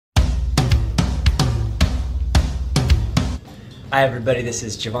Hi everybody, this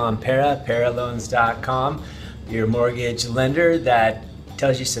is Jevon Perra, PerraLoans.com, your mortgage lender that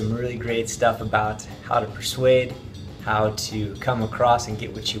tells you some really great stuff about how to persuade, how to come across and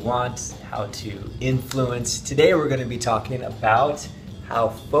get what you want, how to influence. Today we're going to be talking about how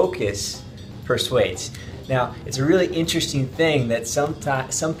focus persuades. Now, it's a really interesting thing that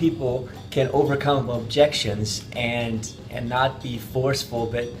sometimes some people can overcome objections and not be forceful,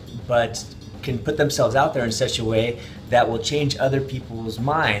 but can put themselves out there in such a way that will change other people's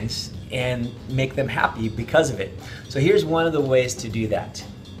minds and make them happy because of it. So here's one of the ways to do that.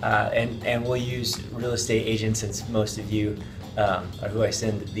 And we'll use real estate agents, since most of you are who I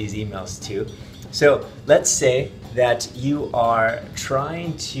send these emails to. So let's say that you are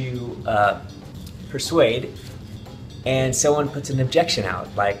trying to persuade and someone puts an objection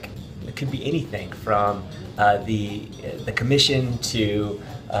out. Like, it could be anything from the commission to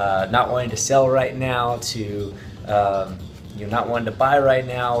not wanting to sell right now to not wanting to buy right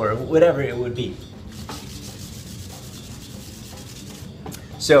now, or whatever it would be.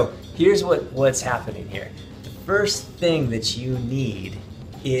 So here's what's happening here. The first thing that you need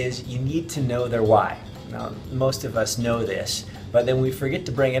is you need to know their why. Now, most of us know this, but then we forget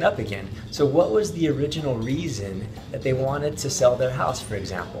to bring it up again. So what was the original reason that they wanted to sell their house, for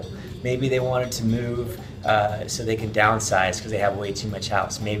example? Maybe they wanted to move so they can downsize because they have way too much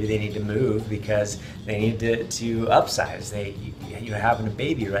house. Maybe they need to move because they need to upsize. You're having a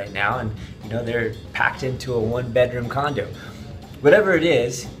baby right now, and they're packed into a one-bedroom condo. Whatever it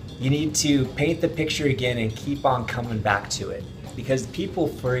is, you need to paint the picture again and keep on coming back to it, because people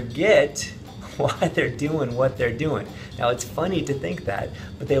forget why they're doing what they're doing. Now, it's funny to think that,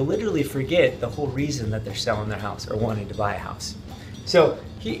 but they literally forget the whole reason that they're selling their house or wanting to buy a house. So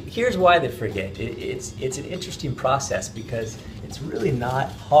here's why they forget. It's an interesting process because it's really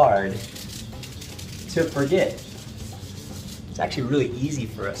not hard to forget. It's actually really easy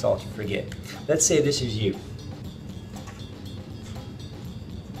for us all to forget. Let's say this is you.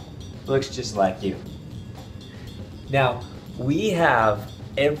 Looks just like you. Now, we have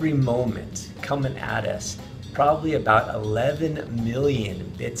every moment coming at us probably about 11 million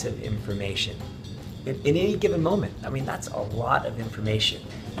bits of information in any given moment. I mean, that's a lot of information.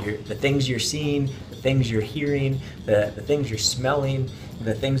 The things you're seeing, the things you're hearing, the things you're smelling,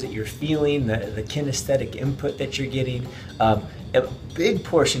 the things that you're feeling, the kinesthetic input that you're getting. A big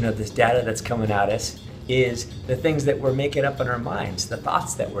portion of this data that's coming at us is the things that we're making up in our minds, the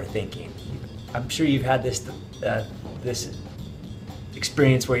thoughts that we're thinking. I'm sure you've had this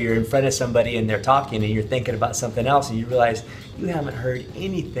experience where you're in front of somebody and they're talking and you're thinking about something else and you realize you haven't heard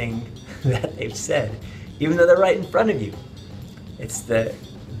anything that they've said, even though they're right in front of you. It's the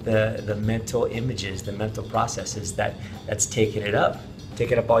mental images, the mental processes that's taking up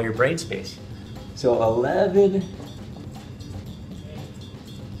all your brain space. So 11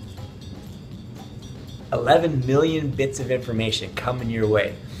 million bits of information coming your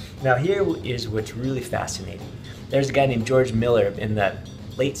way. Now, here is what's really fascinating. There's a guy named George Miller in the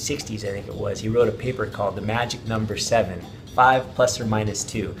late 60s, I think it was. He wrote a paper called The Magic Number 7, 5 plus or minus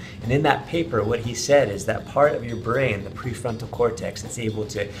 2. And in that paper, what he said is that part of your brain, the prefrontal cortex, that's able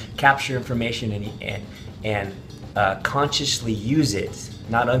to capture information and consciously use it,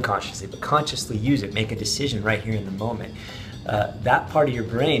 not unconsciously, but consciously use it, make a decision right here in the moment. That part of your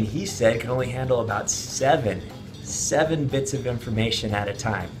brain, he said, can only handle about seven bits of information at a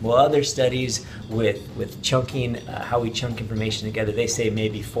time. Well, other studies with chunking, how we chunk information together, they say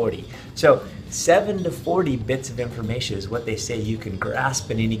maybe 40. So 7 to 40 bits of information is what they say you can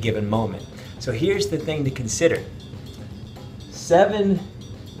grasp in any given moment. So here's the thing to consider.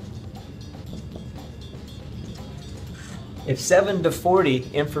 If 7 to 40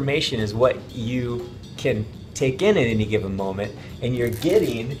 information is what you can take in at any given moment, and you're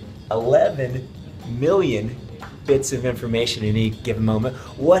getting 11 million bits of information in any given moment,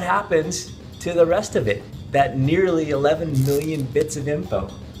 what happens to the rest of it? That nearly 11 million bits of info?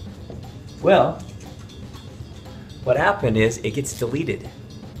 Well, what happened is it gets deleted.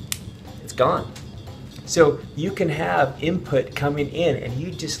 It's gone. So you can have input coming in and you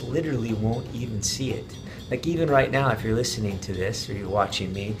just literally won't even see it. Like, even right now, if you're listening to this or you're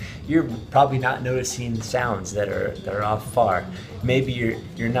watching me, you're probably not noticing sounds that are off far. Maybe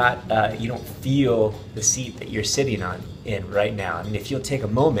you're not you don't feel the seat that you're sitting in right now. I mean, if you'll take a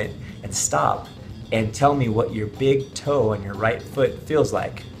moment and stop and tell me what your big toe on your right foot feels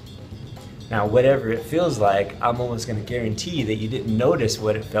like. Now, whatever it feels like, I'm almost going to guarantee that you didn't notice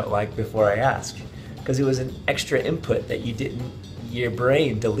what it felt like before I asked, because it was an extra input that your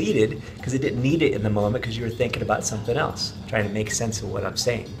brain deleted because it didn't need it in the moment because you were thinking about something else, trying to make sense of what I'm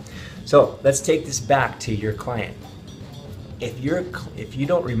saying. So let's take this back to your client. if you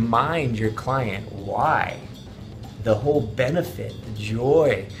don't remind your client why, the whole benefit, the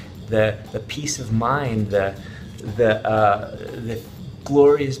joy, the peace of mind, the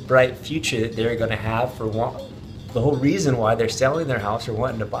glorious bright future that they're going to have for the whole reason why they're selling their house or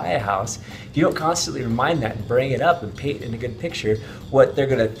wanting to buy a house, if you don't constantly remind that and bring it up and paint in a good picture, what they're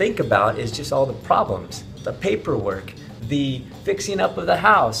going to think about is just all the problems, the paperwork, the fixing up of the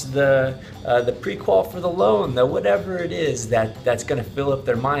house, the pre-qual for the loan, the whatever it is that's going to fill up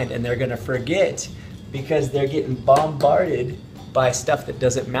their mind, and they're going to forget because they're getting bombarded by stuff that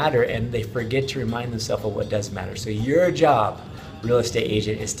doesn't matter, and they forget to remind themselves of what does matter. So your job, real estate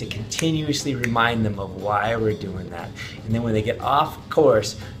agent, is to continuously remind them of why we're doing that. And then when they get off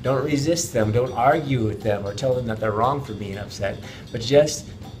course, don't resist them, don't argue with them or tell them that they're wrong for being upset, but just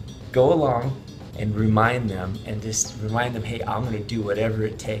go along and remind them, and just remind them, hey, I'm going to do whatever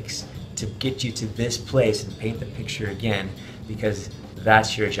it takes to get you to this place and paint the picture again, because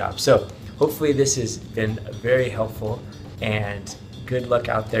that's your job. So hopefully this has been very helpful, and good luck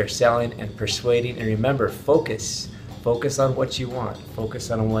out there selling and persuading. And remember, focus on what you want,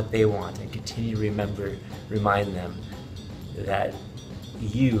 focus on what they want, and continue to remind them that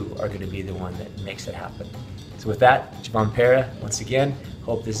you are going to be the one that makes it happen. So with that, Jevon Perra, once again,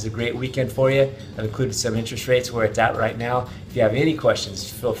 hope this is a great weekend for you. I've included some interest rates where it's at right now. If you have any questions,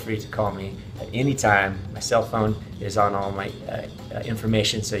 feel free to call me at any time. My cell phone is on all my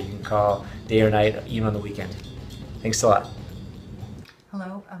information, so you can call day or night, even on the weekend. Thanks a lot.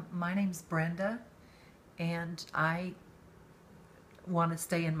 Hello, my name's Brenda, and I want to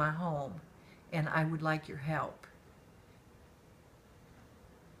stay in my home, and I would like your help.